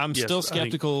I'm Yes, still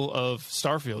skeptical of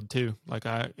Starfield too. Like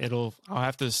I'll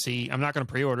have to see. I'm not going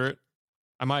to pre-order it.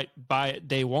 I might buy it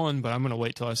day one, but I'm going to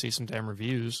wait till I see some damn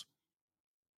reviews.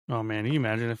 Oh man, can you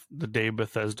imagine if the day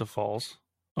Bethesda falls?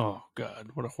 Oh god,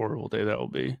 what a horrible day that will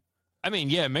be. I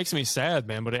mean, yeah, it makes me sad,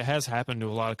 man, but it has happened to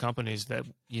a lot of companies that,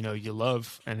 you know, you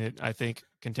love, and it, I think,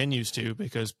 continues to,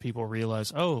 because people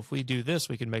realize, oh, if we do this,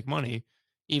 we can make money,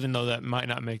 even though that might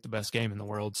not make the best game in the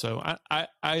world. So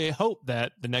I hope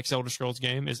that the next Elder Scrolls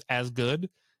game is as good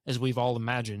as we've all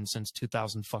imagined since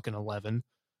 2011.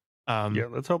 Yeah,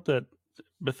 let's hope that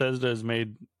Bethesda has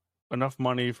made enough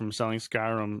money from selling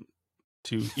Skyrim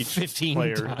to each 15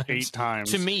 player times. 8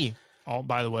 times. To me, all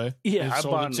by the way. Yeah, They've I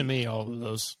sold bought it to me all of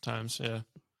those times. Yeah.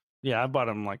 Yeah, I bought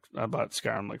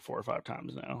Skyrim like 4 or 5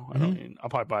 times now. I don't mean I'll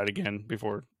probably buy it again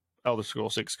before Elder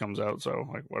Scrolls 6 comes out, so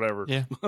like whatever. Yeah.